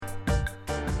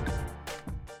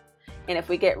And if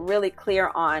we get really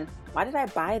clear on, why did I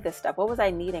buy this stuff? What was I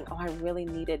needing? Oh, I really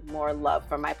needed more love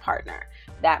from my partner.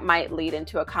 That might lead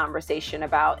into a conversation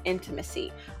about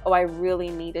intimacy. Oh, I really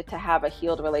needed to have a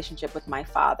healed relationship with my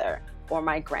father or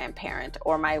my grandparent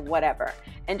or my whatever.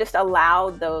 And just allow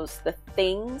the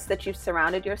things that you've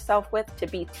surrounded yourself with to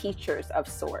be teachers of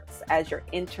sorts as you're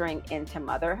entering into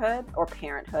motherhood or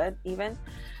parenthood even.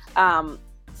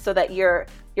 So that you're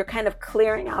kind of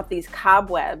clearing out these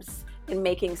cobwebs and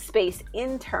making space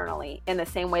internally in the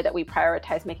same way that we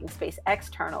prioritize making space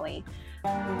externally.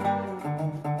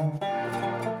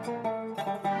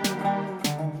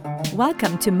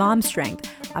 Welcome to Mom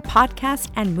Strength, a podcast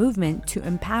and movement to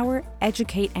empower,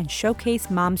 educate, and showcase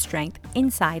mom strength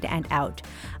inside and out.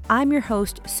 I'm your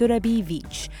host, Surabhi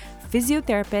Veech,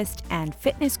 physiotherapist and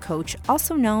fitness coach,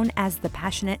 also known as the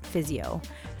Passionate Physio.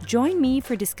 Join me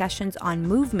for discussions on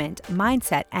movement,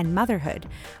 mindset, and motherhood,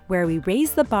 where we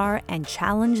raise the bar and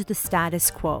challenge the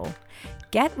status quo.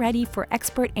 Get ready for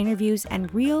expert interviews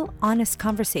and real, honest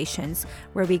conversations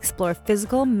where we explore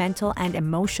physical, mental, and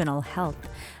emotional health.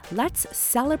 Let's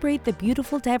celebrate the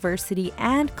beautiful diversity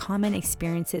and common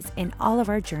experiences in all of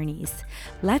our journeys.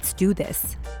 Let's do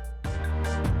this.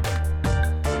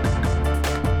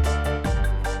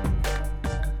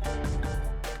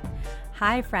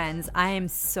 Hi, friends. I am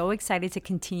so excited to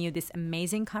continue this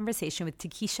amazing conversation with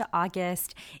Takesha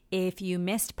August. If you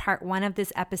missed part 1 of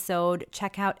this episode,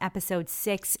 check out episode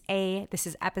 6A. This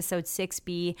is episode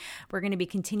 6B. We're going to be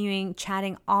continuing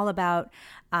chatting all about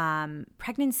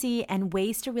pregnancy and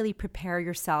ways to really prepare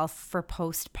yourself for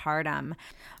postpartum.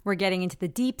 We're getting into the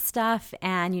deep stuff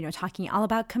and, talking all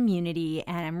about community.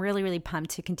 And I'm really, really pumped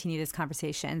to continue this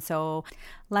conversation. So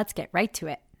let's get right to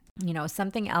it.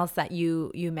 Something else that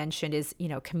you mentioned is,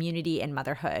 community and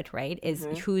motherhood, right? Is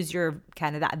who's your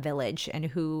kind of that village and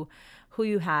who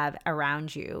you have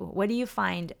around you. What do you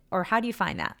find, or how do you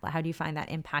find that? How do you find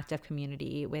that impact of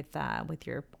community with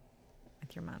your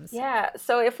moms? Yeah.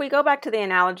 So if we go back to the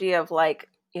analogy of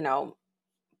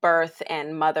birth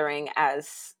and mothering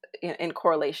as in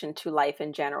correlation to life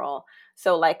in general.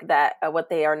 So like that, what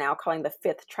they are now calling the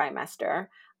 5th trimester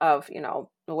of,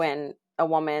 when a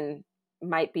woman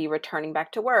might be returning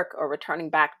back to work or returning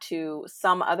back to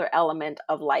some other element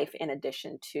of life in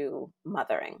addition to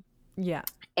mothering. Yeah.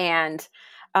 And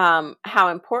how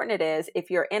important it is if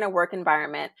you're in a work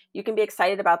environment, you can be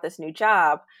excited about this new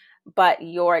job, but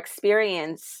your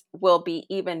experience will be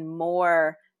even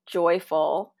more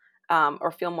joyful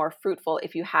or feel more fruitful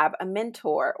if you have a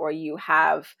mentor or you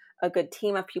have a good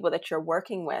team of people that you're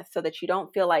working with, so that you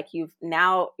don't feel like you're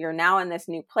now in this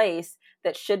new place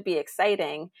that should be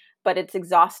exciting, but it's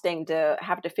exhausting to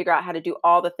have to figure out how to do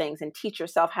all the things and teach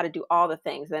yourself how to do all the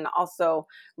things, and also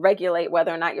regulate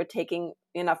whether or not you're taking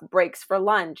enough breaks for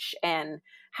lunch and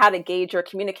how to gauge your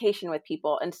communication with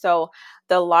people. And so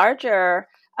the larger,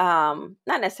 not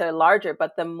necessarily larger,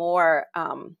 but the more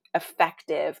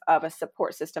effective of a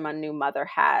support system a new mother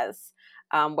has,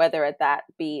 whether that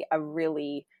be a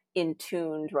really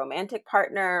in-tuned romantic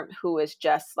partner who is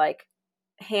just like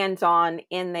hands-on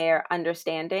in their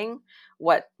understanding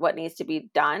what needs to be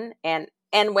done. And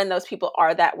when those people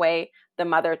are that way, the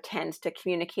mother tends to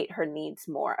communicate her needs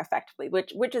more effectively,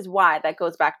 which is why that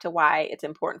goes back to why it's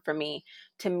important for me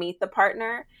to meet the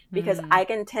partner, because I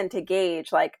can tend to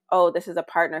gauge like, oh, this is a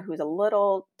partner who's a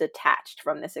little detached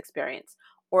from this experience,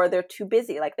 or they're too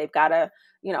busy. Like they've got to,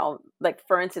 like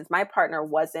for instance, my partner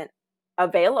wasn't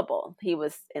available. He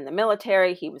was in the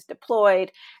military, he was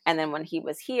deployed. And then when he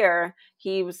was here,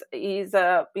 he's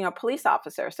a, police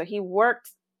officer. So he worked,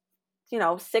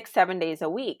 6-7 days a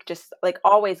week, just like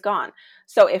always gone.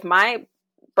 So if my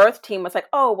birth team was like,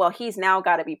 oh, well, he's now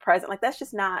got to be present. Like that's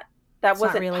just that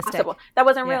wasn't possible. That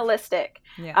wasn't realistic.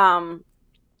 Yeah.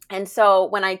 And so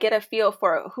when I get a feel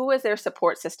for who is their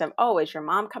support system, oh, is your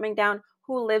mom coming down?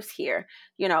 Who lives here?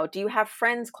 Do you have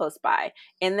friends close by?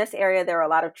 In this area, there are a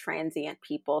lot of transient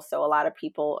people. So a lot of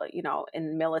people,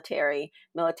 in military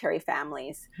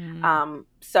families.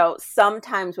 So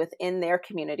sometimes within their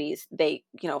communities, they,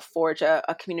 forge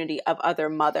a community of other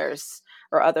mothers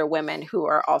or other women who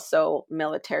are also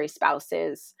military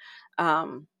spouses.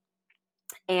 And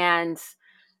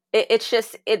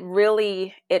it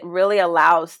really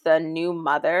allows the new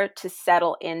mother to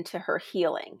settle into her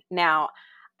healing. Now,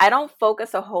 I don't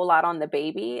focus a whole lot on the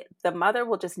baby. The mother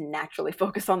will just naturally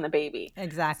focus on the baby.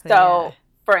 Exactly. So,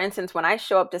 for instance, when I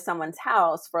show up to someone's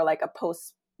house for like a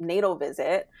postnatal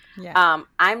visit,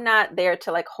 I'm not there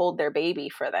to like hold their baby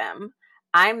for them.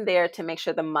 I'm there to make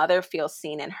sure the mother feels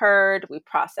seen and heard. We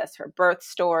process her birth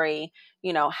story.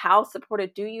 How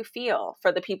supported do you feel?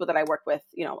 For the people that I work with,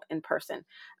 in person,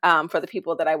 for the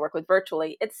people that I work with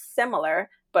virtually, it's similar,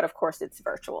 but of course it's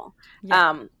virtual.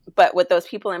 Yeah. But with those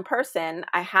people in person,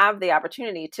 I have the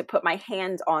opportunity to put my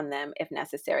hands on them if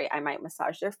necessary. I might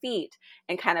massage their feet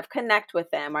and kind of connect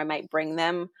with them. I might bring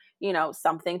them,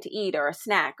 something to eat or a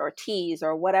snack or teas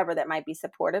or whatever that might be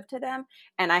supportive to them.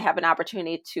 And I have an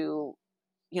opportunity to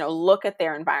look at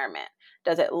their environment.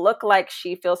 Does it look like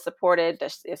she feels supported?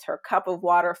 Is her cup of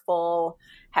water full?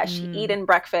 Has she eaten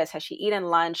breakfast? Has she eaten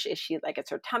lunch? Is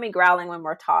her tummy growling when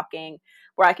we're talking?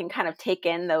 Where I can kind of take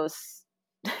in those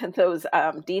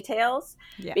details,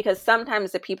 because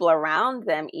sometimes the people around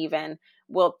them even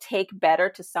will take better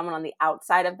to someone on the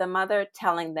outside of the mother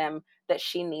telling them that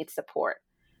she needs support.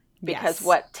 Because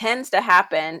what tends to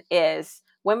happen is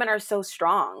women are so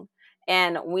strong.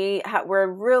 And we're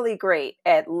really great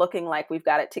at looking like we've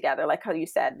got it together. Like how you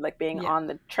said, like being on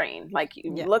the train. Like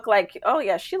you look like, oh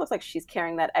yeah, she looks like she's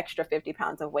carrying that extra 50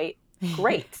 pounds of weight.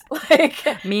 Great.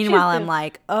 Meanwhile, I'm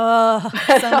like, oh,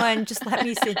 someone just let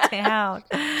me sit down.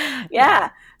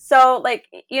 Yeah. So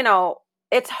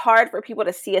it's hard for people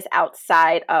to see us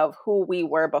outside of who we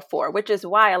were before, which is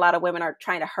why a lot of women are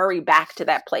trying to hurry back to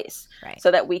that place, so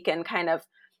that we can kind of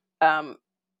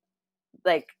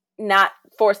not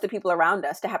force the people around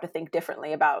us to have to think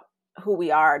differently about who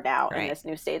we are now in this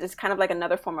new stage. It's kind of like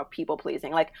another form of people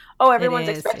pleasing. Like, oh, everyone's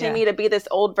expecting me to be this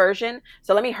old version,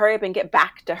 so let me hurry up and get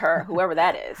back to her, whoever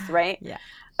that is, right? Yeah.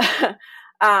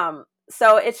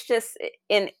 So it's just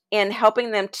in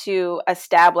helping them to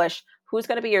establish who's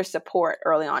going to be your support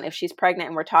early on. If she's pregnant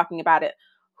and we're talking about it,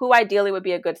 who ideally would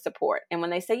be a good support. And when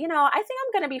they say, I think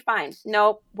I'm going to be fine.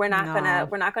 No, we're not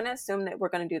going to assume that we're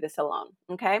going to do this alone.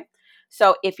 Okay.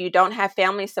 So if you don't have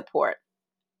family support,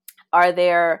 is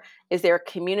there a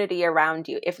community around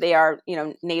you? If they are,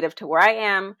 native to where I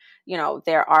am,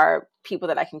 there are people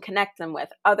that I can connect them with,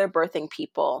 other birthing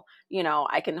people,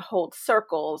 I can hold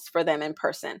circles for them in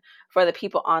person. For the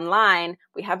people online,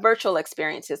 we have virtual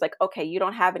experiences. Like, okay, you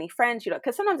don't have any friends,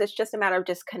 because sometimes it's just a matter of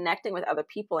just connecting with other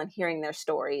people and hearing their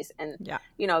stories and,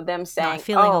 them saying, not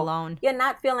feeling alone. Yeah,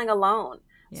 not feeling alone.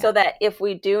 Yeah. So that if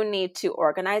we do need to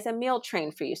organize a meal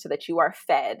train for you so that you are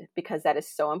fed, because that is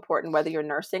so important, whether you're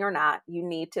nursing or not, you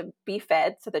need to be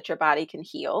fed so that your body can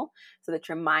heal, so that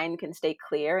your mind can stay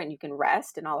clear and you can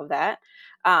rest and all of that.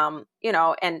 And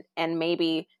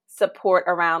maybe support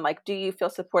around, like, do you feel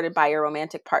supported by your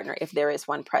romantic partner if there is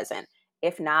one present?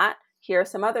 If not, here are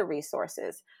some other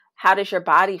resources. How does your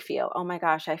body feel? Oh my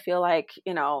gosh, I feel like,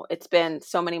 it's been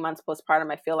so many months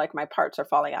postpartum. I feel like my parts are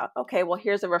falling out. Okay, well,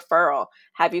 here's a referral.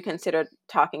 Have you considered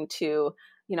talking to,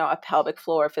 a pelvic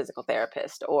floor physical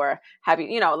therapist? Or have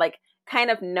you,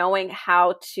 kind of knowing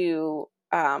how to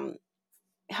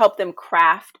help them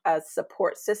craft a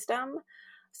support system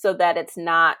so that it's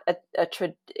not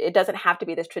it doesn't have to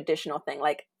be this traditional thing.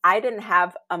 Like, I didn't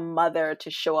have a mother to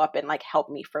show up and help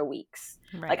me for weeks.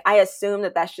 Right. Like, I assumed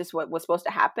that that's just what was supposed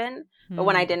to happen. But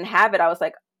when I didn't have it, I was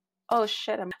like, oh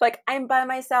shit, I'm by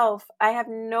myself. I have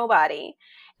nobody.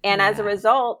 And as a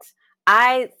result,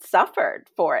 I suffered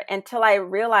for it until I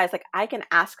realized I can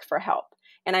ask for help.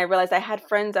 And I realized I had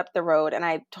friends up the road and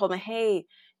I told them, hey,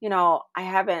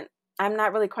 I'm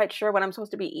not really quite sure what I'm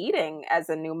supposed to be eating as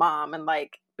a new mom. And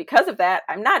because of that,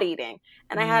 I'm not eating.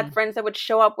 And I had friends that would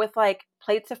show up with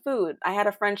plates of food. I had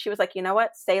a friend, she was like, you know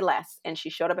what, say less. And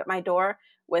she showed up at my door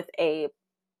with a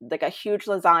huge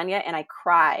lasagna, and I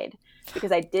cried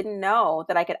because I didn't know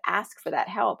that I could ask for that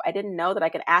help. I didn't know that I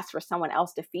could ask for someone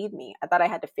else to feed me. I thought I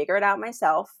had to figure it out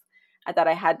myself. I thought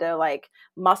I had to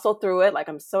muscle through it.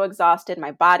 I'm so exhausted.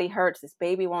 My body hurts. This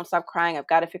baby won't stop crying. I've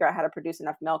got to figure out how to produce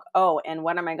enough milk. Oh, and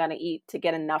what am I going to eat to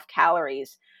get enough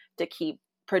calories to keep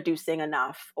producing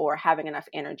enough or having enough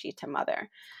energy to mother?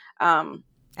 And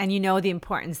the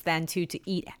importance then to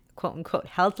eat quote unquote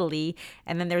healthily.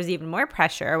 And then there's even more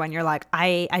pressure when you're like,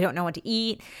 I don't know what to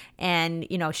eat. And,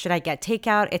 should I get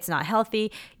takeout? It's not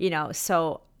healthy,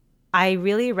 so I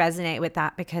really resonate with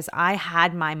that because I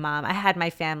had my mom, I had my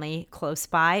family close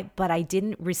by, but I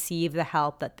didn't receive the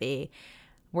help that they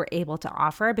were able to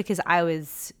offer because I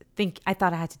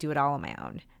thought I had to do it all on my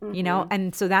own,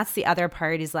 And so that's the other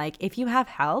part is if you have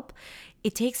help,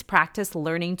 it takes practice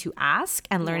learning to ask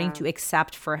and learning to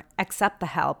accept the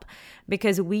help,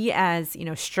 because we as,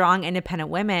 strong,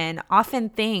 independent women often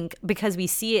think, because we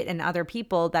see it in other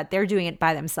people, that they're doing it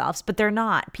by themselves, but they're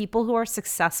not. People who are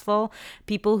successful,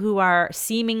 people who are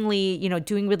seemingly,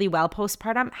 doing really well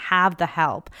postpartum have the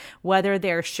help, whether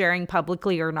they're sharing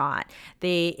publicly or not.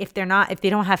 If they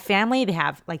don't have family, they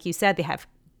have, like you said, they have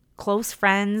close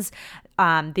friends.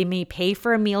 They may pay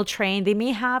for a meal train. They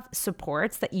may have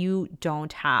supports that you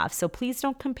don't have. So please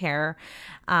don't compare,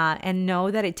 and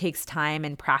know that it takes time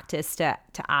and practice to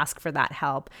ask for that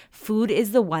help. Food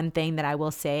is the one thing that I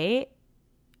will say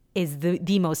is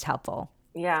the most helpful.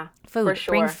 Yeah, food. For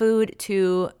sure. Bring food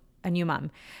to a new mom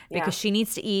because Yeah. she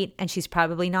needs to eat, and she's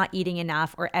probably not eating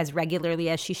enough or as regularly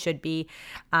as she should be,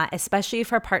 especially if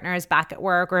her partner is back at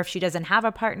work or if she doesn't have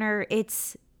a partner.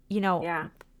 It's, Yeah.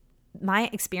 my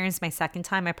experience, my second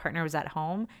time my partner was at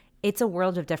home, it's a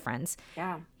world of difference.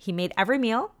 Yeah. He made every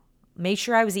meal, made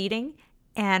sure I was eating,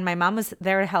 and my mom was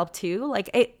there to help too. Like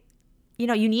it,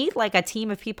 you need like a team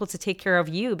of people to take care of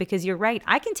you, because you're right.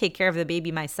 I can take care of the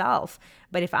baby myself,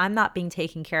 but if I'm not being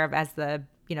taken care of as the,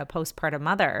 postpartum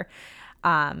mother,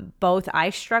 both I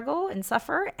struggle and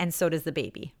suffer, and so does the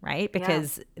baby, right?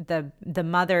 Because the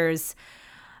mother's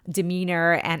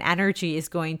demeanor and energy is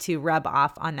going to rub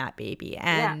off on that baby.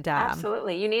 And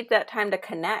absolutely. You need that time to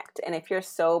connect. And if you're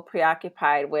so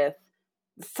preoccupied with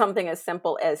something as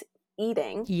simple as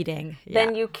eating,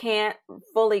 then you can't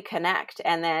fully connect.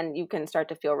 And then you can start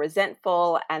to feel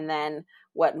resentful. And then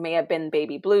what may have been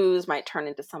baby blues might turn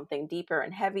into something deeper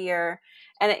and heavier.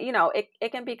 And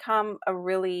it can become a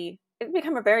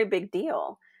very big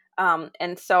deal.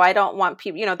 And so I don't want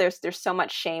people, there's so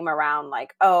much shame around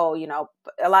like, a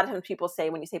lot of times people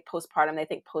say when you say postpartum, they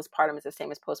think postpartum is the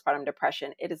same as postpartum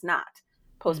depression. It is not.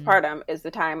 Postpartum is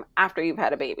the time after you've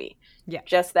had a baby. Yeah.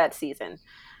 Just that season.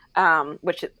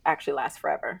 Which it actually lasts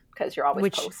forever because you're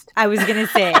always post. I was going to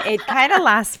say, it kind of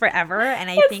lasts forever. And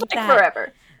I think like that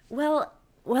forever.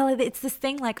 Well, it's this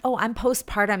thing like, oh, I'm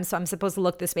postpartum, so I'm supposed to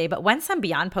look this way. But once I'm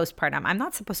beyond postpartum, I'm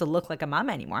not supposed to look like a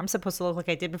mom anymore. I'm supposed to look like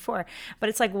I did before. But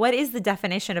it's like, what is the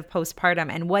definition of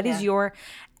postpartum, and what is your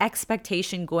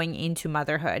expectation going into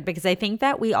motherhood? Because I think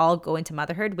that we all go into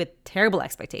motherhood with terrible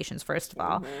expectations, first of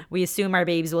all. We assume our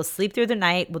babies will sleep through the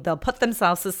night, they'll put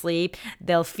themselves to sleep,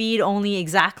 they'll feed only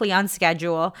exactly on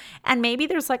schedule. And maybe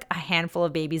there's like a handful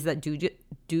of babies that do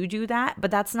that,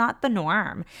 but that's not the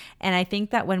norm. And I think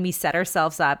that when we set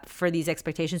ourselves up for these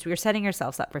expectations, we are setting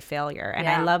ourselves up for failure. And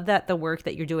I love that the work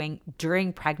that you're doing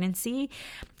during pregnancy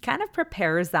kind of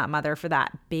prepares that mother for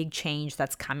that big change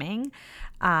that's coming,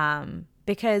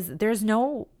 because there's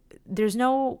no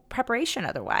preparation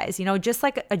otherwise. Just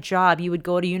like a job, you would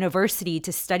go to university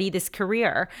to study this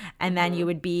career, and then you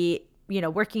would be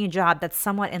working a job that's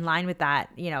somewhat in line with that,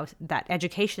 that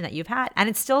education that you've had. And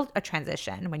it's still a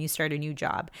transition when you start a new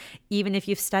job, even if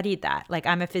you've studied that. Like,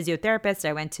 I'm a physiotherapist.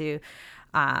 I went to,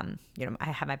 I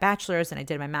have my bachelor's and I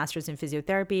did my master's in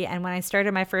physiotherapy. And when I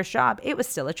started my first job, it was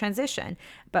still a transition.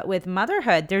 But with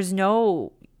motherhood, there's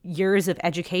no years of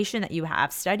education that you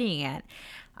have studying it.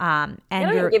 And they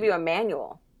don't even give you a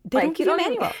manual. They don't give you a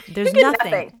manual. There's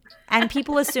nothing. And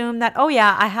people assume that, oh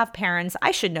yeah, I have parents,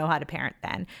 I should know how to parent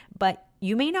then. But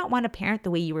you may not want to parent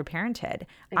the way you were parented.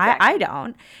 Exactly. I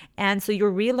don't. And so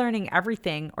you're relearning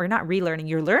everything, or not relearning,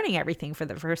 you're learning everything for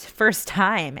the first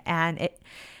time. And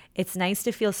it's nice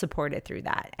to feel supported through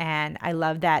that. And I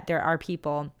love that there are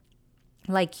people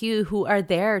like you who are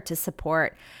there to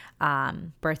support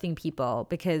birthing people,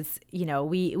 because,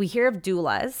 we hear of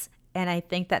doulas, and I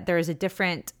think that there's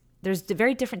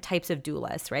very different types of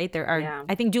doulas, right?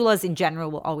 I think doulas in general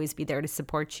will always be there to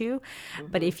support you.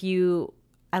 But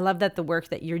I love that the work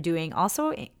that you're doing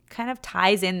also kind of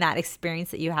ties in that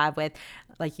experience that you have with,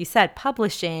 like you said,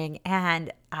 publishing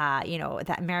and,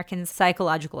 that American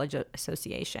Psychological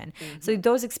Association. So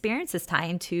those experiences tie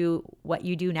into what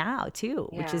you do now too,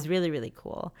 which is really, really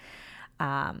cool.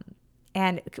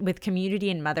 And with community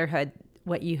and motherhood,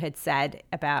 what you had said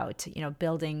about,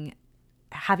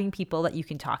 having people that you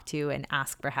can talk to and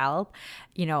ask for help.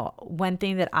 One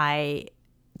thing that I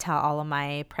tell all of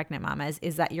my pregnant mamas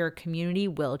is that your community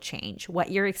will change. What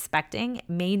you're expecting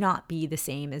may not be the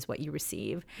same as what you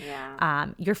receive.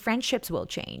 Your friendships will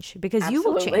change, because you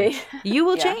will change. You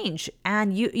will change,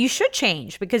 and you should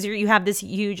change, because you have this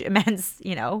huge, immense,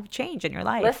 change in your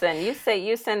life. Listen,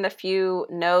 you send a few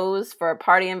no's for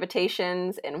party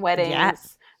invitations and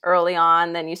weddings early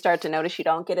on, then you start to notice you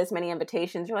don't get as many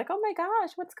invitations. You're like, oh my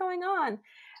gosh, what's going on?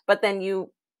 But then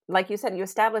like you said, you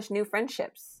establish new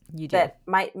friendships that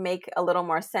might make a little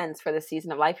more sense for the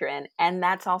season of life you're in. And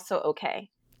that's also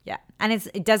okay. Yeah. And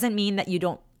it doesn't mean that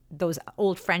those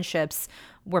old friendships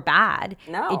were bad.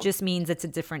 No. It just means it's a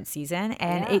different season.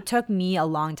 And it took me a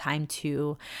long time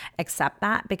to accept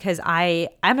that, because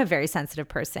I'm a very sensitive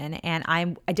person, and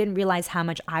I didn't realize how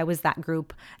much I was that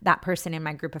person in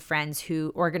my group of friends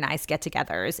who organized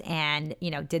get-togethers and,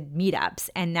 did meetups.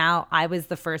 And now I was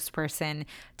the first person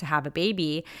to have a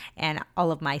baby, and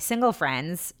all of my single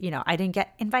friends, I didn't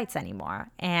get invites anymore.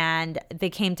 And they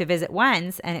came to visit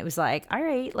once, and it was like, all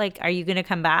right, like, are you going to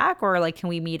come back, or like, can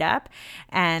we meet up?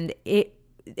 And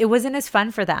it wasn't as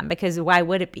fun for them, because why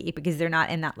would it be? Because they're not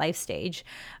in that life stage.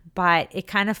 But it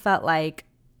kind of felt like,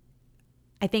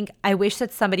 I wish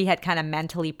that somebody had kind of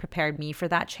mentally prepared me for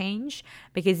that change,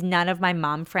 because none of my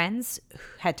mom friends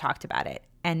had talked about it.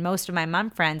 And most of my mom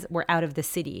friends were out of the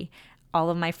city. All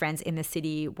of my friends in the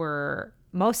city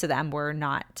most of them were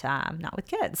not with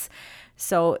kids.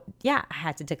 So yeah, I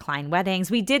had to decline weddings.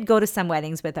 We did go to some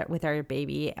weddings with our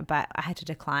baby, but I had to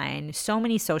decline so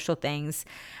many social things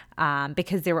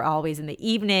because they were always in the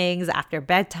evenings after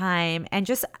bedtime, and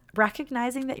just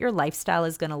recognizing that your lifestyle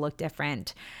is going to look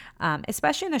different,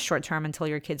 especially in the short term until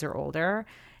your kids are older,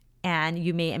 and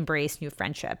you may embrace new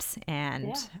friendships.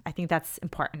 And I think that's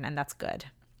important, and that's good.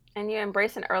 And you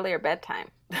embrace an earlier bedtime.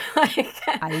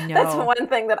 I know. That's one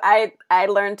thing that I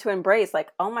learned to embrace. Like,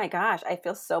 oh my gosh, I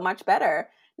feel so much better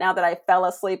now that I fell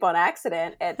asleep on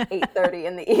accident at 8:30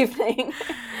 in the evening.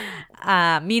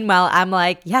 Meanwhile, I'm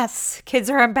like, yes, kids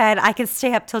are in bed. I can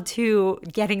stay up till 2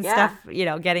 getting stuff,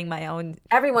 getting my own.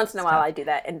 Every once in a while I do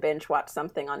that and binge watch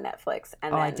something on Netflix.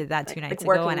 And I did that 2 nights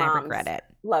ago, and I regret it.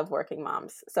 Love Working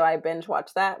Moms. So I binge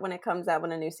watch that when it comes out,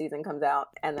 when a new season comes out.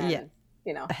 And then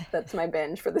that's my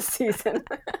binge for the season.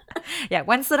 Yeah,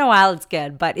 once in a while it's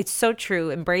good, but it's so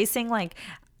true. Embracing, like,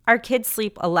 our kids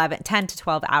sleep 10 to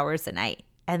 12 hours a night,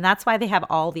 and that's why they have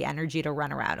all the energy to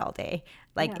run around all day.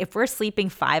 Like, if we're sleeping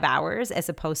 5 hours as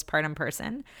a postpartum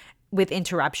person with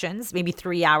interruptions, maybe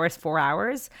 3 hours, 4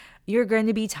 hours, you're going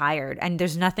to be tired, and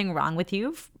there's nothing wrong with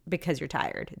you because you're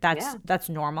tired. That's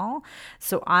normal.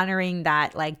 So honoring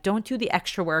that, like, don't do the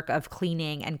extra work of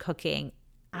cleaning and cooking.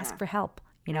 Ask for help.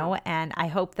 And I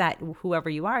hope that whoever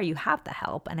you are, you have the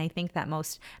help. And I think that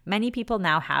many people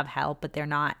now have help, but they're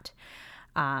not,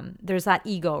 there's that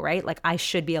ego, right? Like, I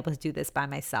should be able to do this by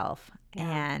myself.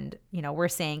 Yeah. And, we're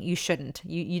saying you shouldn't,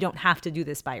 you don't have to do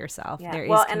this by yourself. Yeah. There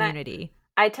is community.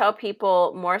 I tell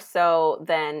people, more so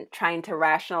than trying to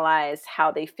rationalize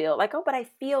how they feel, like, oh, but I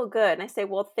feel good. And I say,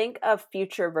 well, think of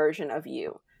future version of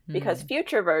you. Because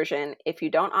future version, if you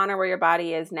don't honor where your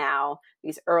body is now,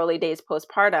 these early days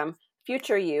postpartum,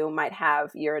 future you might have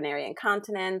urinary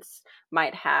incontinence,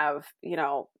 might have,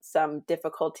 some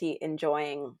difficulty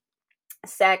enjoying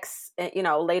sex,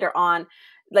 later on.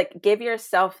 Like, give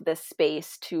yourself the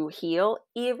space to heal,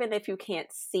 even if you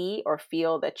can't see or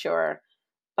feel that you're,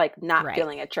 like, not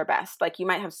feeling at your best. Like, you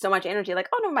might have so much energy, like,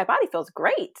 oh no, my body feels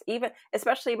great. Even,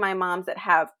 especially my moms that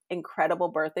have incredible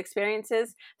birth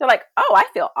experiences, they're like, oh, I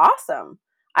feel awesome.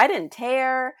 I didn't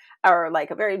tear, or like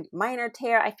a very minor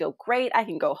tear. I feel great. I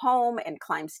can go home and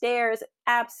climb stairs.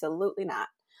 Absolutely not.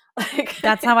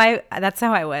 That's how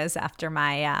I was after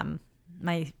my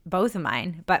both of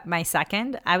mine, but my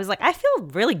second, I was like, I feel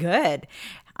really good.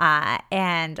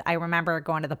 And I remember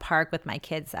going to the park with my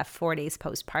kids at 4 days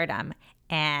postpartum,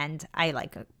 and I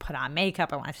like put on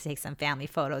makeup. I wanted to take some family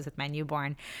photos with my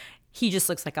newborn. He just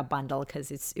looks like a bundle because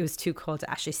it was too cold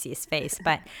to actually see his face,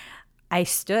 but I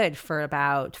stood for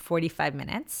about 45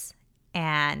 minutes,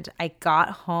 and I got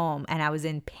home and I was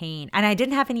in pain, and I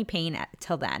didn't have any pain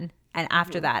till then. And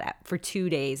after that, for 2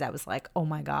 days, I was like, oh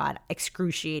my God,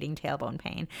 excruciating tailbone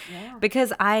pain. Yeah.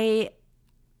 Because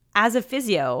as a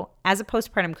physio, as a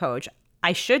postpartum coach,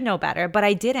 I should know better, but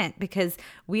I didn't, because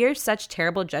we are such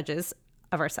terrible judges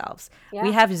of ourselves. Yeah.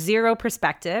 We have zero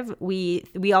perspective.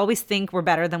 We always think we're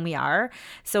better than we are.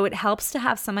 So it helps to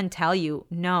have someone tell you,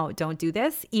 no, don't do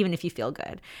this, even if you feel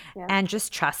good. Yeah. And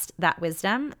just trust that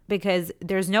wisdom, because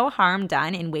there's no harm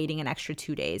done in waiting an extra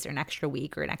 2 days or an extra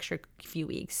week or an extra few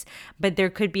weeks. But there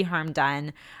could be harm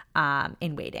done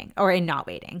in waiting or in not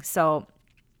waiting. So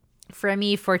for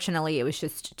me, fortunately, it was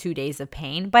just 2 days of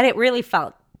pain, but it really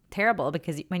felt terrible,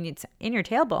 because when it's in your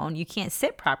tailbone, you can't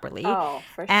sit properly. Oh,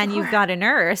 for sure. And you've got a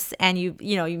nurse, and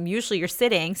usually you're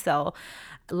sitting. So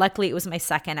luckily it was my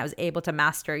second. I was able to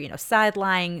master, side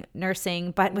lying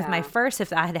nursing. But with my first,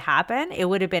 if that had happened, it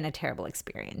would have been a terrible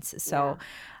experience. So,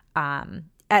 and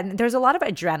there's a lot of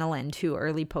adrenaline too,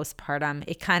 early postpartum.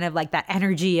 It kind of like that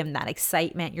energy and that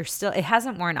excitement. It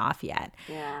hasn't worn off yet.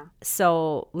 Yeah.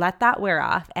 So let that wear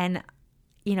off. And,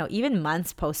 even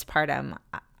months postpartum,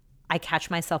 I catch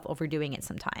myself overdoing it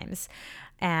sometimes,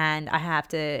 and I have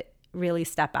to, really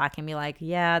step back and be like,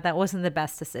 yeah, that wasn't the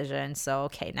best decision. So,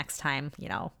 okay, next time,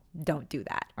 don't do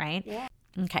that, right? Yeah.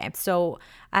 Okay, so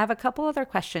I have a couple other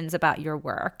questions about your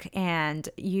work, and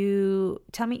can you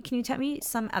tell me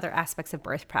some other aspects of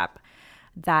birth prep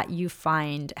that you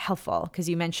find helpful? Because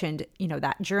you mentioned,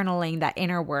 that journaling, that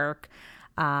inner work,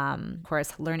 of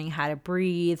course, learning how to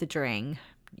breathe during,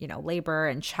 labor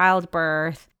and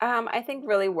childbirth. I think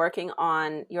really working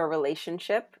on your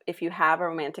relationship, if you have a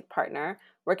romantic partner,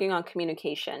 working on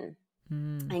communication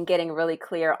and getting really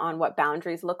clear on what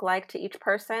boundaries look like to each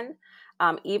person,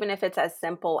 even if it's as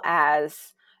simple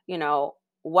as,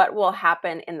 what will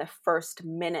happen in the first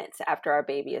minutes after our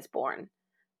baby is born.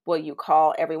 Will you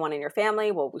call everyone in your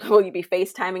family? Will you be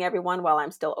FaceTiming everyone while I'm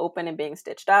still open and being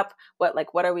stitched up? What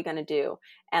are we going to do?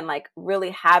 And really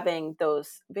having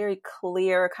those very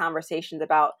clear conversations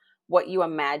about what you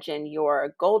imagine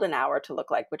your golden hour to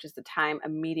look like, which is the time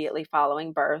immediately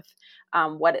following birth,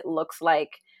 what it looks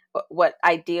like, what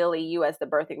ideally you as the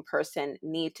birthing person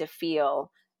need to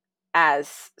feel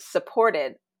as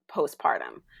supported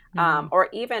postpartum, or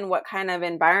even what kind of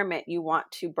environment you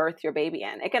want to birth your baby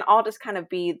in. It can all just kind of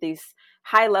be these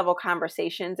high level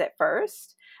conversations at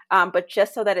first, but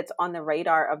just so that it's on the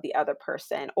radar of the other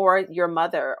person or your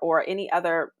mother or any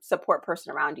other support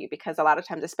person around you. Because a lot of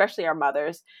times, especially our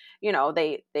mothers,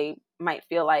 they might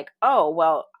feel like, oh,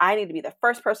 well, I need to be the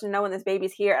first person to know when this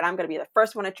baby's here, and I'm going to be the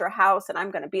first one at your house, and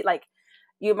I'm going to be like,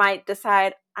 you might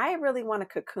decide, I really want a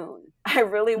cocoon. I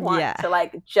really want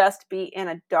to just be in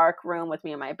a dark room with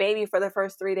me and my baby for the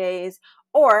first 3 days.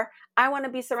 Or I want to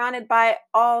be surrounded by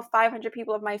all 500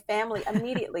 people of my family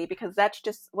immediately because that's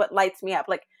just what lights me up.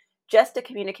 Just to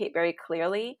communicate very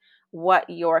clearly what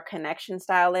your connection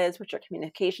style is, what your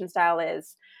communication style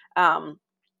is, and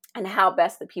how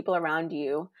best the people around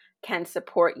you can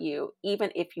support you, even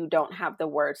if you don't have the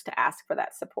words to ask for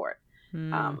that support.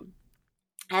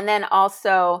 And then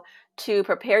also to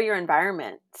prepare your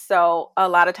environment. So a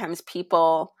lot of times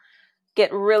people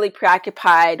get really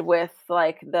preoccupied with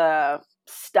the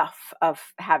stuff of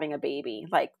having a baby,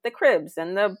 like the cribs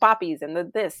and the boppies and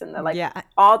the this and the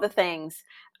all the things.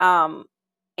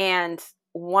 And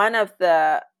one of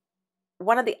the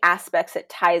aspects that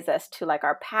ties us to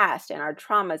our past and our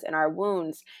traumas and our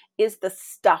wounds is the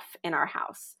stuff in our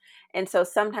house. And so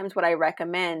sometimes what I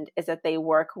recommend is that they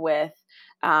work with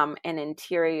an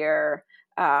interior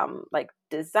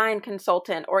design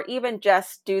consultant, or even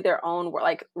just do their own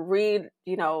work, read,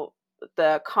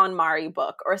 the KonMari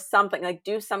book or something,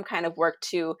 do some kind of work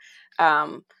to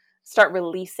start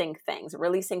releasing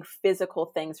physical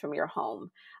things from your home,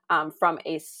 from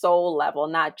a soul level,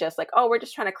 not just oh, we're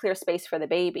just trying to clear space for the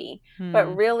baby,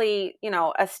 but really,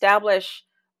 establish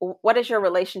what is your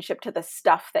relationship to the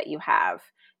stuff that you have.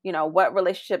 What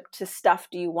relationship to stuff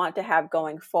do you want to have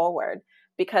going forward?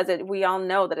 Because we all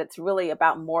know that it's really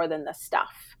about more than the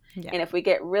stuff. Yeah. And if we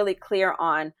get really clear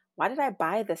on, why did I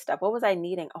buy this stuff? What was I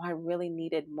needing? Oh, I really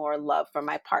needed more love from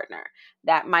my partner.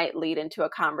 That might lead into a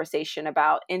conversation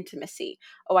about intimacy.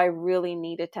 Oh, I really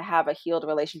needed to have a healed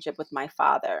relationship with my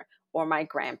father or my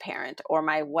grandparent or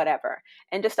my whatever.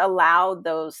 And just allow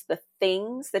the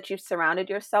things that you've surrounded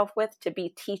yourself with to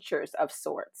be teachers of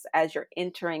sorts as you're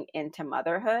entering into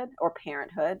motherhood or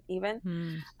parenthood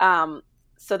even.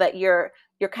 So that you're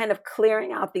kind of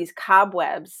clearing out these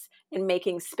cobwebs and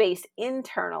making space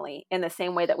internally in the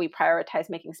same way that we prioritize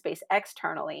making space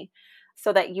externally,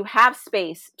 so that you have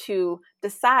space to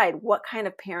decide, what kind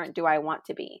of parent do I want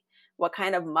to be? What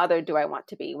kind of mother do I want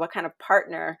to be? What kind of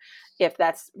partner, if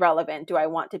that's relevant, do I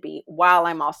want to be while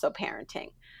I'm also parenting?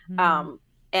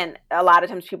 And a lot of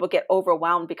times people get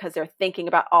overwhelmed because they're thinking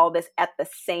about all this at the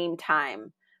same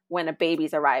time when a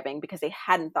baby's arriving, because they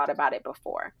hadn't thought about it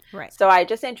before. Right. So I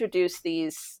just introduce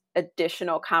these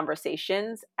additional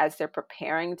conversations as they're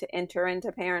preparing to enter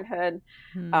into parenthood,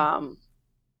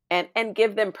 and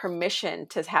give them permission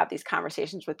to have these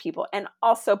conversations with people, and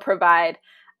also provide,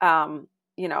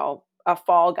 a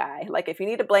fall guy. If you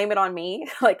need to blame it on me,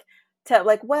 well,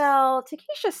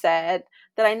 Takesha said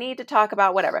that I need to talk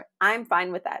about whatever. I'm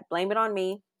fine with that. Blame it on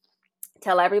me.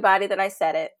 Tell everybody that I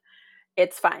said it.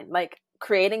 It's fine.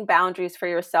 Creating boundaries for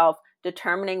yourself,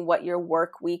 determining what your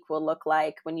work week will look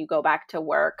like when you go back to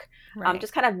work,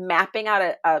 just kind of mapping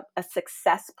out a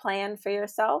success plan for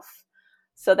yourself,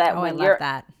 so that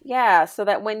so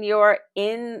that when you're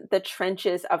in the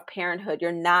trenches of parenthood,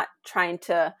 you're not trying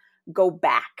to go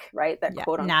back, right? That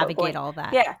quote unquote navigate all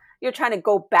that. Yeah, you're trying to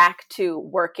go back to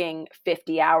working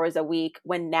 50 hours a week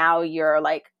when now you're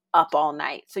up all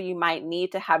night. So you might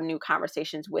need to have new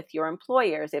conversations with your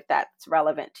employers, if that's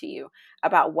relevant to you,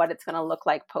 about what it's going to look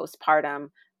like postpartum,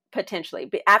 potentially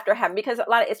after having, because a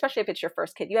lot of, especially if it's your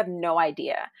first kid, you have no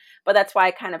idea. But that's why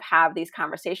I kind of have these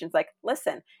conversations like,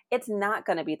 listen, it's not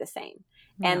going to be the same.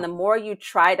 No. And the more you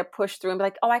try to push through and be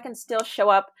like, oh, I can still show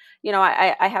up.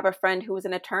 I have a friend who was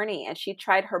an attorney, and she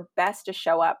tried her best to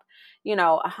show up,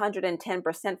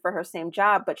 110% for her same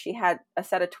job, but she had a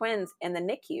set of twins in the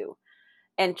NICU.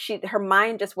 And her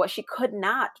mind just she could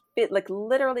not fit, like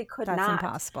literally could not. That's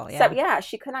impossible. Yeah. So,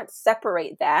 she could not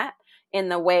separate that in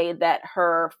the way that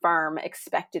her firm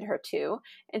expected her to.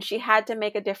 And she had to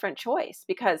make a different choice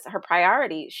because her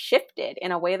priorities shifted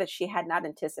in a way that she had not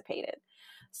anticipated.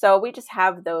 So we just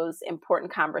have those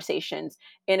important conversations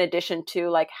in addition to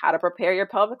like how to prepare your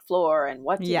pelvic floor and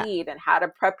what to eat and how to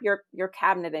prep your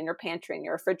cabinet and your pantry and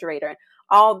your refrigerator and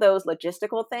all those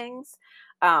logistical things.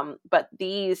 But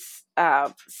these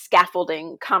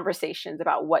scaffolding conversations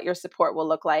about what your support will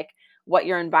look like, what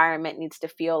your environment needs to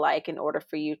feel like in order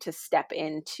for you to step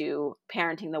into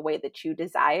parenting the way that you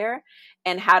desire,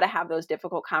 and how to have those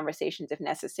difficult conversations if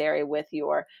necessary with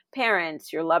your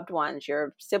parents, your loved ones,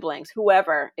 your siblings,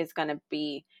 whoever is going to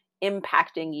be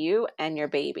impacting you and your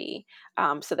baby,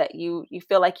 so that you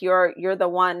feel like you're the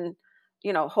one,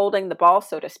 holding the ball,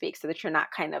 so to speak, so that you're not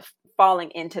kind of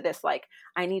falling into this, like,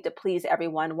 I need to please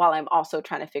everyone while I'm also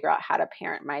trying to figure out how to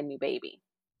parent my new baby.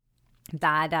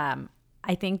 That,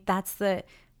 I think that's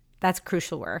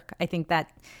crucial work. I think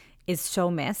that is so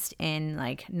missed in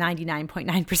like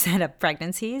 99.9% of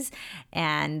pregnancies.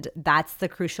 And that's the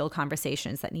crucial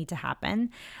conversations that need to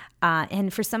happen.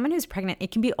 And for someone who's pregnant,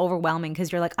 it can be overwhelming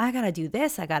because you're like, I got to do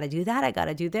this, I got to do that, I got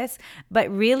to do this.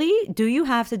 But really, do you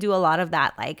have to do a lot of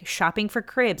that, like shopping for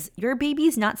cribs? Your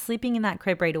baby's not sleeping in that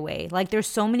crib right away. Like there's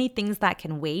so many things that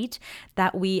can wait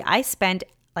that I spent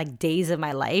like days of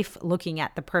my life looking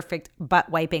at the perfect butt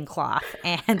wiping cloth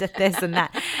and this and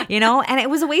that, and it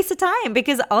was a waste of time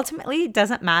because ultimately it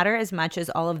doesn't matter as much as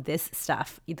all of this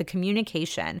stuff, the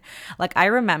communication. Like I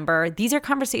remember these are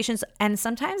conversations, and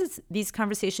sometimes it's these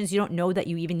conversations you don't know that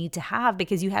you even need to have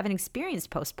because you haven't experienced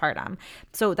postpartum.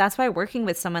 So that's why working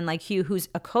with someone like you who's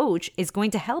a coach is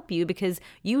going to help you because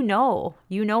you know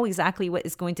exactly what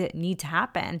is going to need to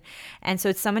happen. And so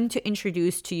it's someone to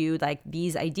introduce to you like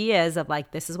these ideas of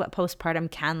like, this is what postpartum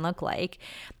can look like.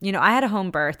 I had a home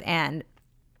birth, and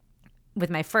with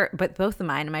both of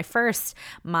mine,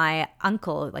 my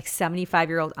uncle, like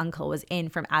 75-year-old uncle, was in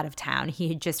from out of town. He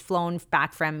had just flown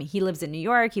back he lives in New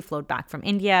York. He flew back from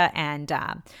India and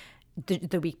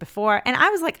the week before. And I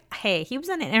was like, hey, he was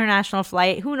on an international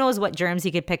flight. Who knows what germs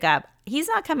he could pick up? He's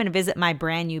not coming to visit my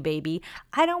brand new baby.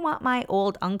 I don't want my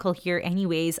old uncle here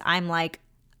anyways. I'm like,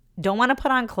 don't want to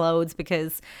put on clothes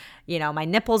because, my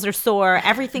nipples are sore,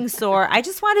 everything's sore. I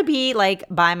just want to be like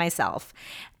by myself.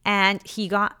 And he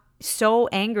got so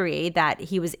angry that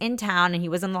he was in town and he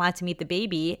wasn't allowed to meet the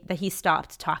baby that he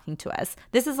stopped talking to us.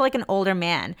 This is like an older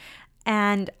man.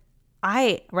 And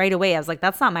right away, I was like,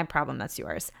 that's not my problem, that's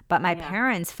yours. But my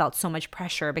parents felt so much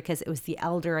pressure because it was the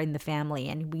elder in the family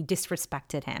and we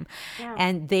disrespected him. Yeah.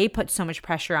 And they put so much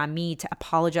pressure on me to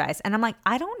apologize. And I'm like,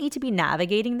 I don't need to be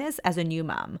navigating this as a new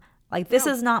mom. Like, this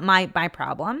is not my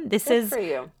problem. This Good is for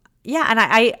you. Yeah.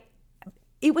 And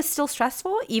it was still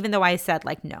stressful, even though I said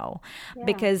like, no,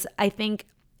 because I think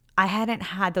I hadn't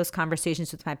had those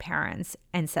conversations with my parents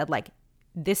and said like,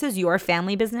 this is your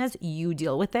family business. You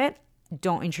deal with it.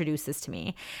 Don't introduce this to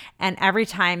me. And every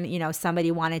time,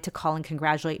 somebody wanted to call and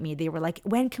congratulate me, they were like,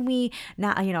 when can we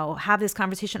not, have this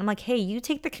conversation? I'm like, hey, you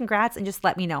take the congrats and just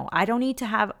let me know. I don't need to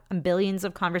have billions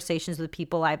of conversations with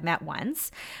people I've met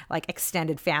once, like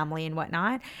extended family and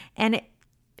whatnot. And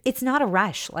it's not a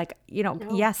rush. Like, no.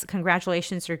 Yes,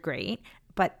 congratulations are great,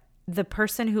 but the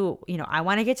person who, I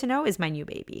want to get to know is my new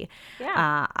baby.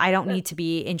 Yeah. I don't need to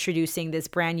be introducing this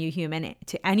brand new human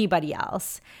to anybody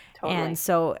else. Totally. And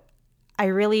so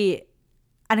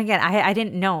and again, I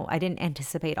didn't know, I didn't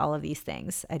anticipate all of these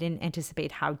things. I didn't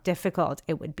anticipate how difficult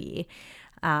it would be.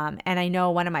 And I know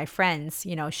one of my friends,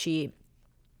 she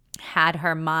had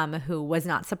her mom who was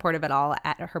not supportive at all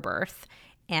at her birth.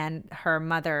 And her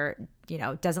mother,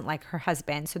 doesn't like her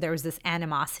husband. So there was this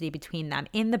animosity between them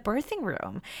in the birthing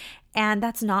room. And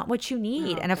that's not what you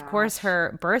need. Oh, and of course,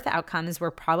 her birth outcomes were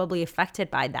probably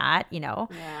affected by that.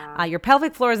 Your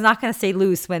pelvic floor is not going to stay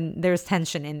loose when there's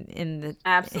tension in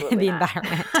the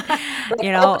environment.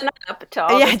 Open up to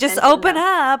all just open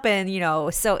up. And,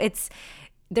 so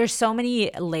there's so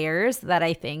many layers that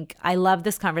I think I love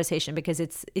this conversation because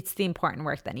it's the important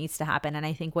work that needs to happen. And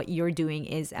I think what you're doing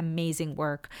is amazing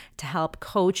work to help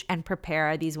coach and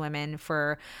prepare these women,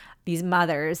 for these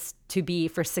mothers, to be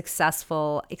for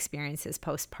successful experiences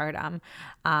postpartum.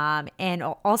 And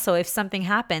also, if something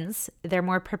happens, they're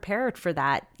more prepared for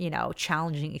that,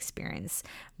 challenging experience,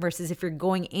 versus if you're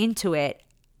going into it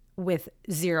with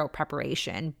zero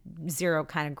preparation, zero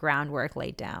kind of groundwork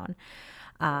laid down.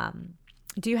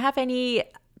 Do you have any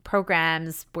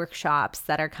programs, workshops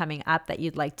that are coming up that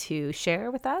you'd like to share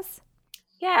with us?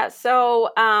 Yeah,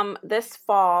 so this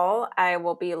fall, I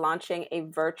will be launching a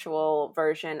virtual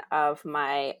version of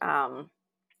my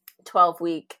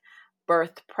 12-week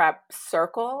birth prep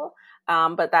circle.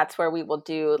 But that's where we will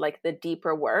do like the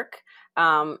deeper work.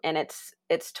 And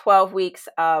it's 12 weeks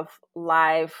of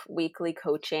live weekly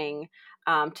coaching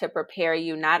to prepare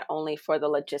you not only for the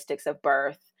logistics of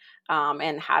birth,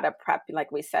 and how to prep,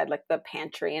 like we said, like the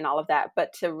pantry and all of that,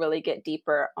 but to really get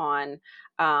deeper on,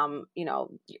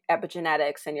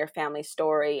 epigenetics and your family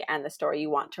story and the story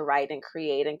you want to write and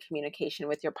create, and communication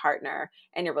with your partner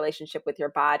and your relationship with your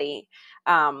body.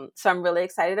 So I'm really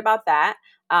excited about that.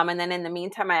 And then in the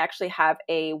meantime, I actually have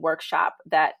a workshop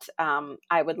that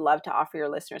I would love to offer your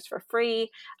listeners for free.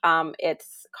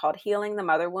 It's called Healing the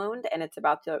Mother Wound, and it's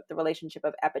about the relationship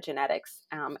of epigenetics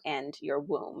and your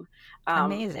womb.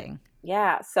 Amazing.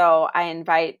 Yeah. So I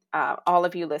invite all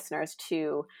of you listeners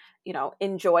to,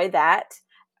 enjoy that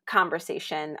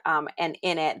conversation. And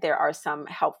in it, there are some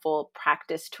helpful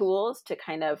practice tools to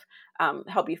kind of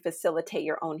help you facilitate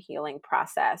your own healing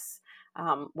process,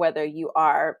 whether you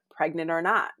are pregnant or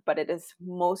not. But it is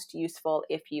most useful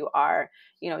if you are,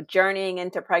 journeying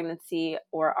into pregnancy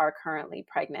or are currently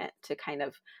pregnant, to kind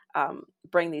of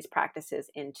bring these practices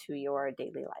into your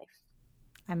daily life.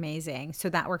 Amazing. So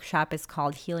that workshop is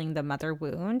called Healing the Mother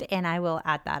Wound, and I will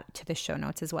add that to the show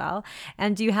notes as well.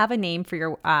 And do you have a name for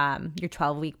your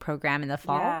 12-week program in the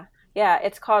fall? Yeah,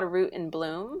 it's called Root and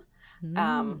Bloom.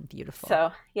 Beautiful.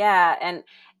 So yeah,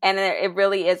 and it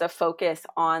really is a focus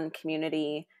on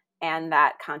community and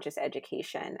that conscious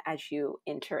education as you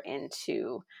enter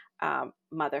into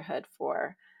motherhood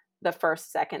for the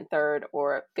first, second, third,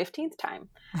 or 15th time.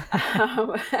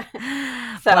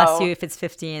 Bless you if it's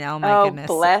 15. Oh my goodness.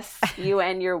 Bless you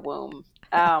and your womb.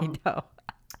 I know.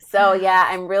 So yeah,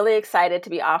 I'm really excited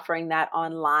to be offering that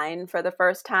online for the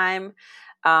first time.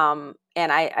 And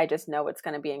I just know it's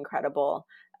going to be incredible,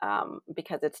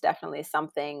 because it's definitely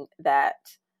something that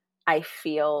I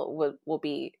feel will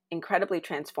be incredibly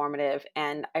transformative.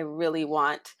 And I really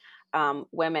want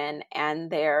women and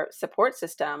their support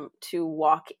system to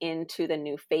walk into the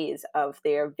new phase of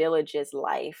their village's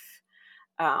life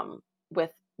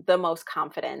with the most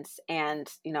confidence, and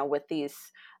with these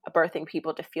birthing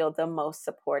people to feel the most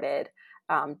supported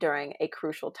during a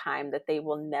crucial time that they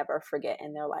will never forget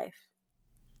in their life.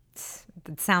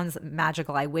 It sounds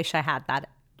magical. I wish I had that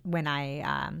when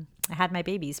I had my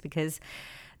babies, because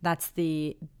that's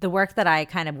the work that I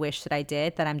kind of wish that I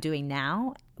did, that I'm doing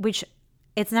now, which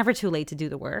it's never too late to do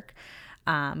the work.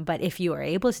 But if you are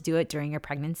able to do it during your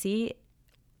pregnancy,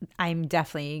 I'm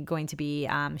definitely going to be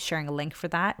sharing a link for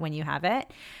that when you have it,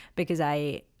 because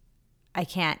I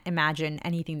can't imagine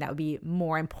anything that would be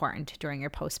more important during your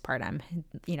postpartum,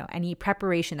 any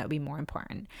preparation that would be more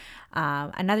important.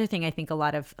 Another thing I think a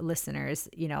lot of listeners,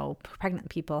 pregnant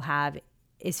people have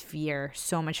is fear,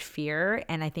 so much fear.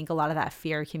 And I think a lot of that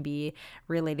fear can be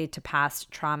related to past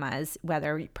traumas,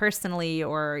 whether personally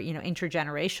or,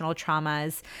 intergenerational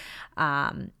traumas.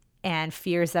 And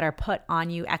fears that are put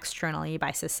on you externally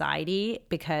by society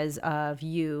because of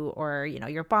you or,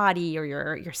 your body or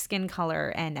your skin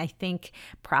color. And I think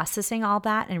processing all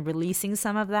that and releasing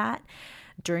some of that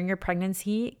during your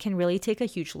pregnancy can really take a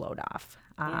huge load off.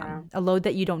 A load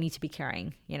that you don't need to be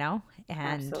carrying, And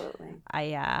Absolutely.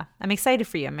 I'm excited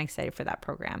for you. I'm excited for that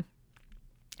program.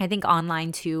 I think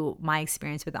online too, my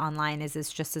experience with online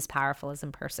is just as powerful as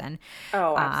in person.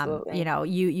 Oh, absolutely.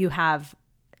 You have,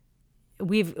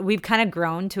 we've kind of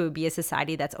grown to be a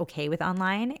society that's okay with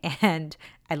online, and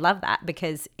I love that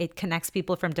because it connects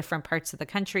people from different parts of the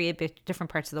country, different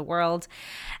parts of the world,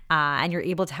 and you're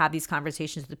able to have these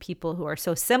conversations with people who are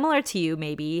so similar to you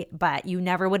maybe, but you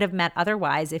never would have met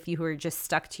otherwise if you were just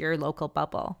stuck to your local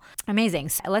bubble. Amazing.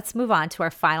 So let's move on to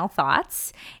our final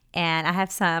thoughts, and I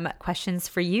have some questions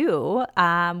for you.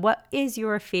 What is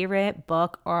your favorite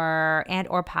book or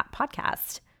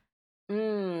podcast?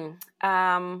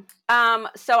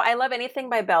 So I love anything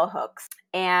by Bell Hooks.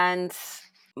 And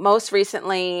most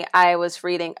recently I was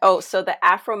reading, the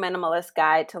Afro Minimalist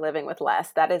Guide to Living with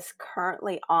Less. That is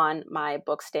currently on my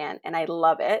book stand. And I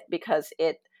love it because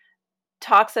it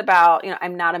talks about,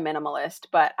 I'm not a minimalist,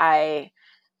 but I've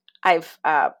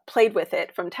played with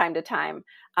it from time to time.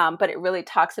 But it really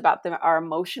talks about our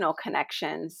emotional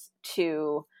connections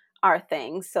to our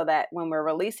things, so that when we're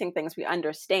releasing things, we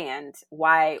understand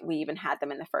why we even had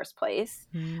them in the first place.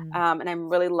 And I'm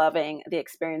really loving the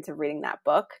experience of reading that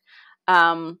book.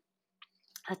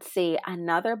 Let's see,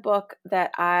 another book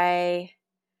that I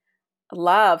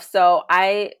love. So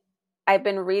I've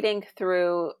been reading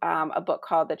through a book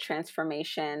called The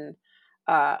Transformation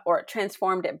or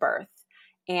Transformed at Birth.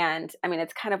 And I mean,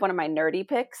 it's kind of one of my nerdy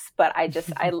picks, but I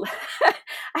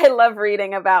I love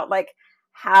reading about like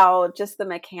how just the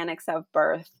mechanics of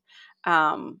birth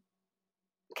can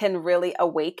really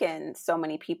awaken so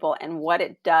many people and what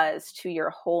it does to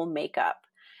your whole makeup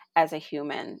as a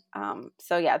human.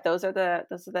 So yeah, those are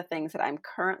the things that I'm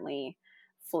currently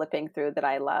flipping through that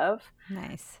I love.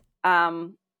 Nice.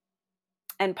 And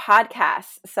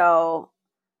podcasts. So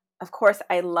of course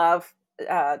I love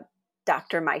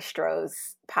Dr.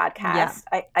 Maestro's podcast.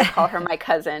 Yeah. I call her my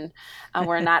cousin.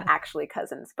 We're not actually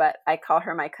cousins, but I call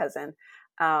her my cousin.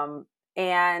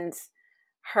 And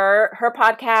her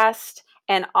podcast.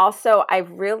 And also I've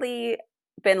really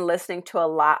been listening to a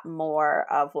lot more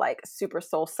of like Super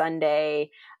Soul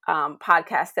Sunday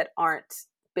podcasts that aren't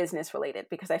business related,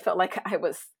 because I felt like I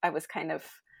was kind of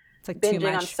like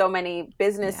binging on so many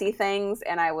businessy things,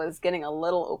 and I was getting a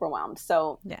little overwhelmed.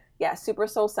 So yeah, Super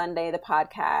Soul Sunday, the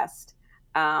podcast.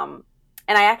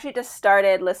 And I actually just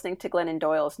started listening to Glennon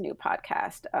Doyle's new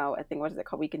podcast. I think, what is it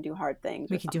called? We Can Do Hard Things.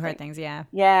 We Can Do Hard Things. Yeah.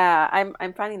 Yeah.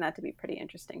 I'm finding that to be pretty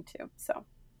interesting too. So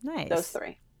nice. Those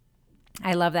three.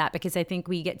 I love that, because I think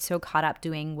we get so caught up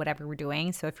doing whatever we're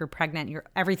doing. So if you're pregnant,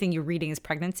 everything you're reading is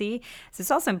pregnancy. So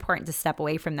it's also important to step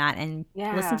away from that and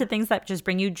listen to things that just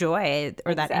bring you joy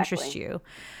or that interest you.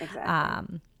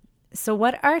 Exactly. So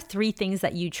what are 3 things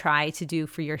that you try to do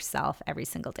for yourself every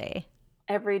single day?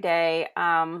 Every day.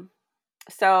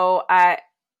 So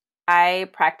I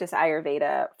practice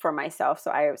Ayurveda for myself.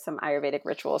 So I have some Ayurvedic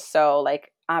rituals. So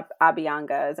like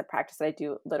Abhyanga is a practice that I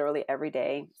do literally every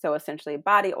day. So essentially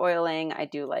body oiling. I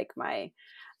do like my,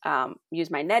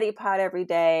 use my neti pot every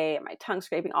day, my tongue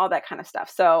scraping, all that kind of stuff.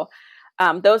 So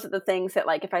those are the things that,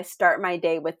 like, if I start my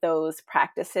day with those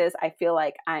practices, I feel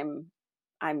like I'm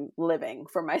living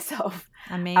for myself.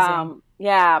 Amazing.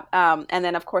 And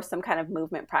then of course some kind of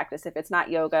movement practice. If it's not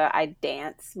yoga, I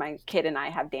dance. My kid and I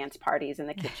have dance parties in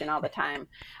the kitchen all the time.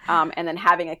 And then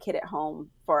having a kid at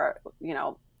home for,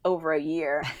 over a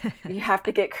year, you have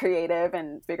to get creative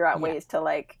and figure out ways to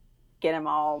like get him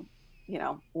all,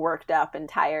 worked up and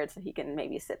tired so he can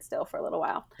maybe sit still for a little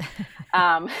while.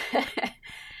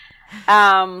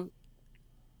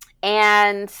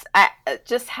 And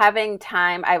just having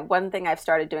time. One thing I've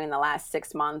started doing the last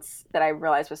 6 months that I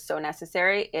realized was so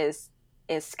necessary is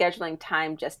scheduling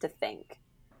time just to think,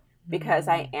 because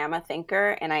I am a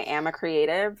thinker and I am a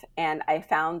creative, and I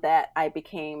found that I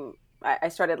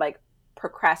started like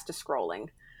scrolling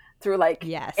through like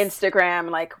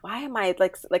Instagram. Like, why am I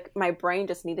like my brain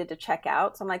just needed to check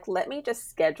out. So I'm like, let me just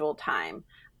schedule time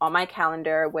on my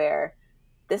calendar where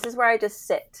this is where I just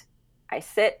sit. I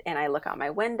sit and I look out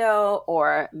my window,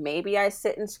 or maybe I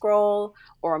sit and scroll,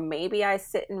 or maybe I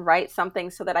sit and write something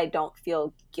so that I don't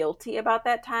feel guilty about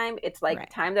that time. It's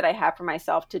like time that I have for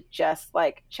myself to just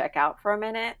like check out for a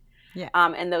minute. Yeah.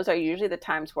 And those are usually the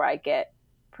times where I get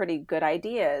pretty good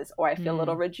ideas, or I feel a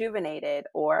little rejuvenated,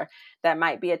 or that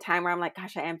might be a time where I'm like,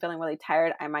 gosh, I am feeling really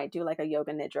tired. I might do like a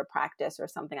yoga nidra practice or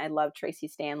something. I love Tracy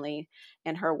Stanley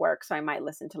and her work. So I might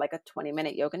listen to like a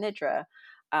 20-minute yoga nidra.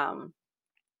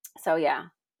 So yeah,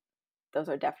 those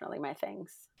are definitely my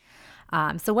things.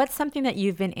 So what's something that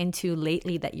you've been into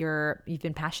lately that you've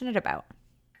been passionate about?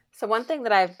 So one thing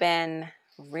that I've been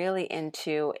really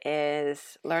into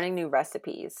is learning new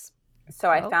recipes. So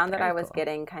I found that I was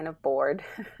getting kind of bored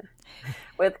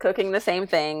with cooking the same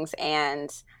things. And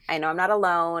I know I'm not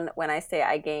alone when I say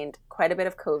I gained quite a bit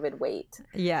of COVID weight.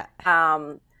 Yeah.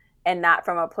 And not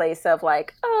from a place of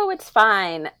like, oh, it's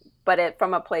fine, but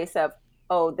from a place of,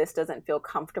 oh, this doesn't feel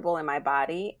comfortable in my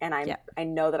body. And I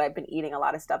know that I've been eating a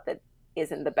lot of stuff that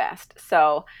isn't the best.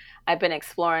 So I've been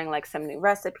exploring like some new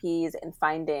recipes and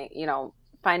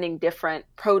finding different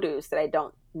produce that I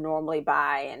don't normally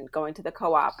buy, and going to the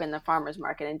co-op and the farmer's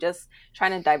market and just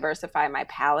trying to diversify my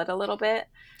palate a little bit.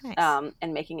 Nice.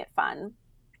 And making it fun.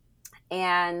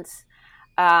 And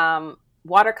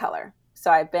watercolor.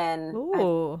 So I've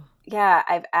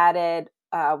added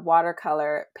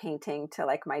watercolor painting to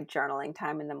like my journaling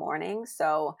time in the morning.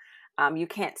 So You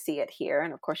can't see it here,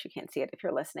 and of course you can't see it if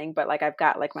you're listening, but like I've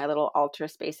got like my little altar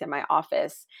space in my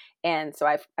office, and so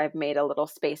I've made a little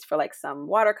space for like some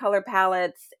watercolor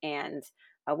palettes and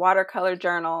a watercolor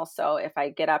journal. So if I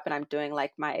get up and I'm doing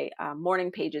like my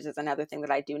morning pages is another thing that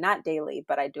I do, not daily,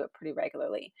 but I do it pretty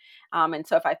regularly. And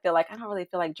so if I feel like I don't really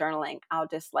feel like journaling, I'll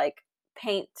just like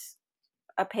paint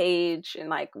a page and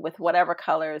like with whatever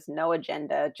colors, no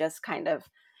agenda, just kind of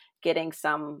getting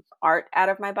some art out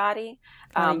of my body.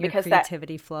 Letting your Because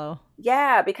creativity flow.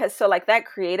 yeah, because so like that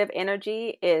creative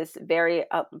energy is very,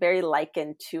 very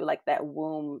likened to like that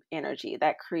womb energy,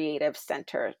 that creative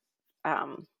center,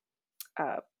 um,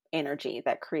 energy,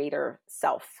 that creator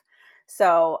self.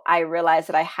 So I realized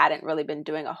that I hadn't really been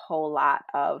doing a whole lot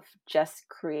of just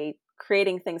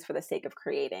creating things for the sake of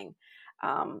creating.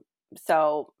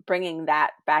 So bringing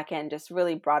that back in just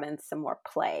really brought in some more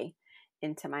play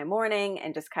into my morning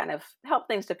and just kind of helped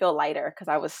things to feel lighter because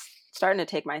I was starting to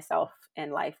take myself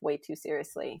and life way too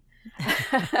seriously.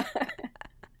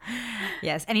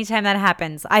 Yes. Anytime that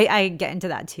happens, I get into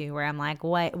that too, where I'm like,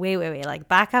 wait, like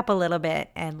back up a little bit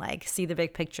and like see the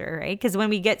big picture, right? Because when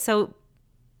we get so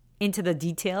into the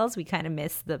details, we kind of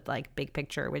miss the like big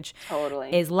picture, which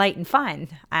Totally is light and fun.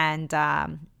 And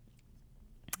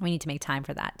we need to make time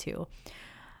for that too.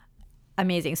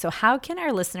 Amazing. So how can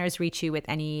our listeners reach you with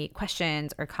any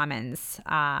questions or comments?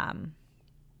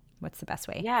 What's the best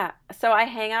way? Yeah. So I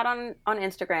hang out on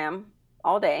Instagram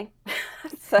all day.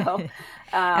 So,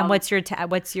 and what's your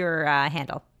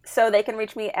handle? So they can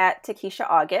reach me at Takesha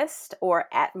August or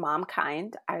at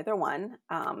Momkind, either one.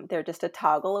 They're just a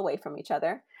toggle away from each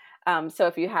other. So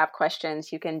if you have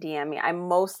questions, you can DM me. I'm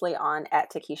mostly on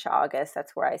at Takesha August.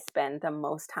 That's where I spend the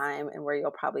most time and where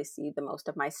you'll probably see the most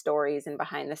of my stories and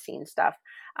behind the scenes stuff.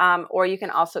 Or you can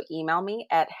also email me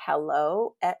at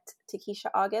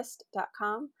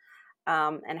hello@takeshaaugust.com.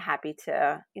 And happy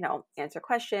to, answer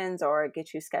questions or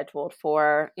get you scheduled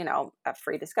for, a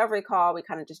free discovery call. We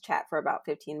kind of just chat for about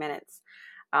 15 minutes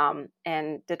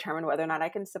and determine whether or not I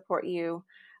can support you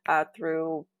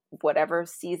through whatever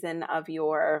season of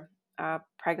your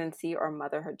pregnancy or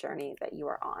motherhood journey that you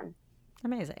are on.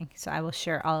 Amazing. So I will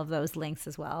share all of those links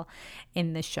as well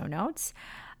in the show notes.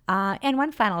 And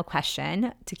one final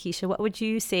question, Takesha, what would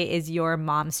you say is your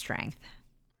mom's strength?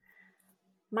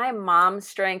 My mom's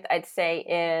strength, I'd say,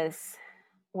 is,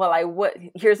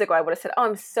 years ago, I would have said, oh,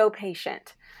 I'm so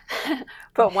patient.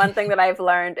 But one thing that I've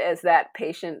learned is that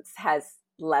patience has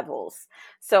levels.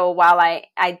 So while I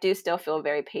do still feel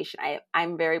very patient,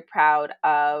 I'm very proud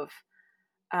of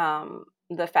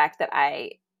the fact that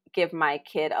I give my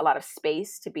kid a lot of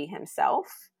space to be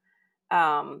himself.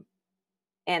 And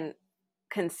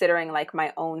considering like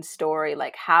my own story,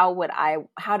 like how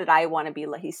did I want to be,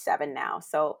 he's 7 now.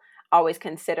 So always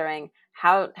considering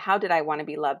how did I want to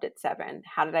be loved at 7?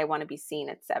 How did I want to be seen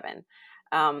at 7?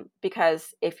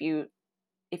 Because if you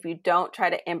don't try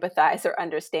to empathize or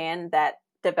understand that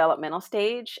developmental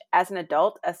stage as an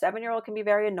adult, a 7-year-old can be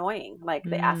very annoying. Like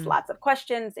they ask lots of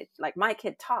questions. Like my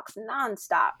kid talks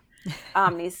nonstop.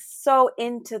 He's so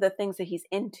into the things that he's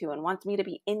into and wants me to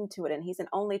be into it. And he's an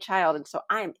only child. And so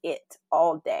I'm it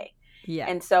all day. Yeah.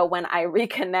 And so when I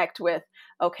reconnect with,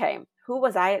 okay, who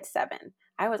was I at 7?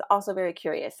 I was also very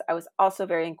curious. I was also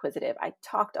very inquisitive. I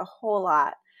talked a whole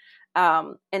lot.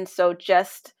 And so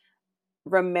just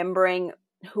remembering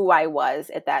who I was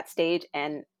at that stage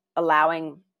and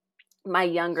allowing my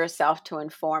younger self to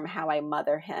inform how I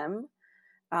mother him,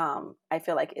 I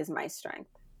feel like is my strength.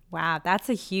 Wow, that's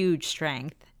a huge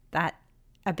strength. That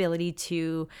ability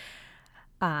to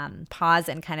pause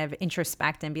and kind of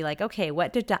introspect and be like, okay,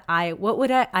 what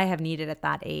would I have needed at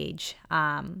that age?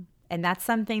 And that's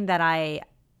something that I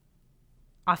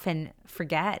often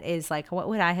forget is like, what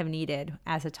would I have needed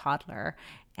as a toddler?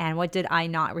 And what did I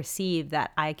not receive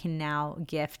that I can now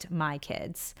gift my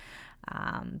kids?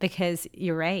 Because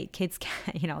you're right, kids can,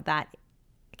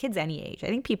 kids any age. I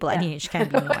think people any age can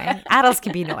be annoying. Adults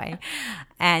can be annoying.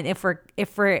 And if we're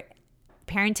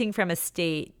parenting from a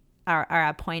state or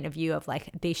a point of view of like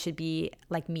they should be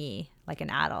like me, like an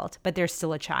adult, but they're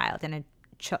still a child and a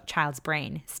child's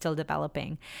brain still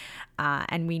developing,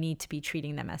 and we need to be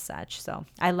treating them as such. So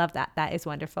I love that. That is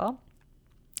wonderful.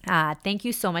 Thank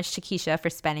you so much, Takesha, for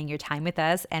spending your time with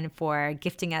us and for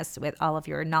gifting us with all of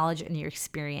your knowledge and your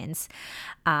experience,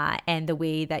 and the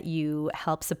way that you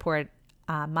help support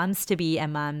moms-to-be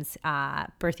and moms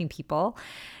birthing people.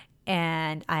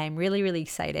 And I'm really, really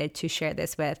excited to share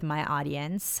this with my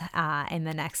audience in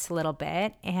the next little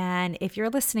bit. And if you're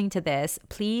listening to this,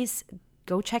 please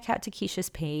go check out Takesha's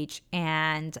page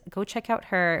and go check out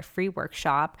her free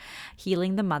workshop,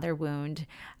 Healing the Mother Wound.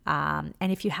 And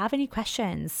if you have any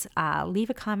questions, leave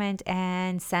a comment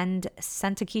and send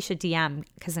Takesha DM,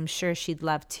 because I'm sure she'd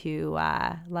love to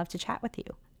chat with you.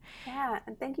 Yeah,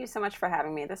 and thank you so much for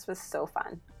having me. This was so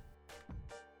fun.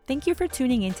 Thank you for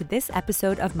tuning into this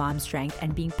episode of Mom Strength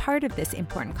and being part of this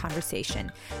important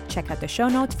conversation. Check out the show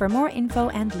notes for more info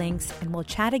and links, and we'll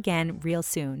chat again real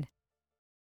soon.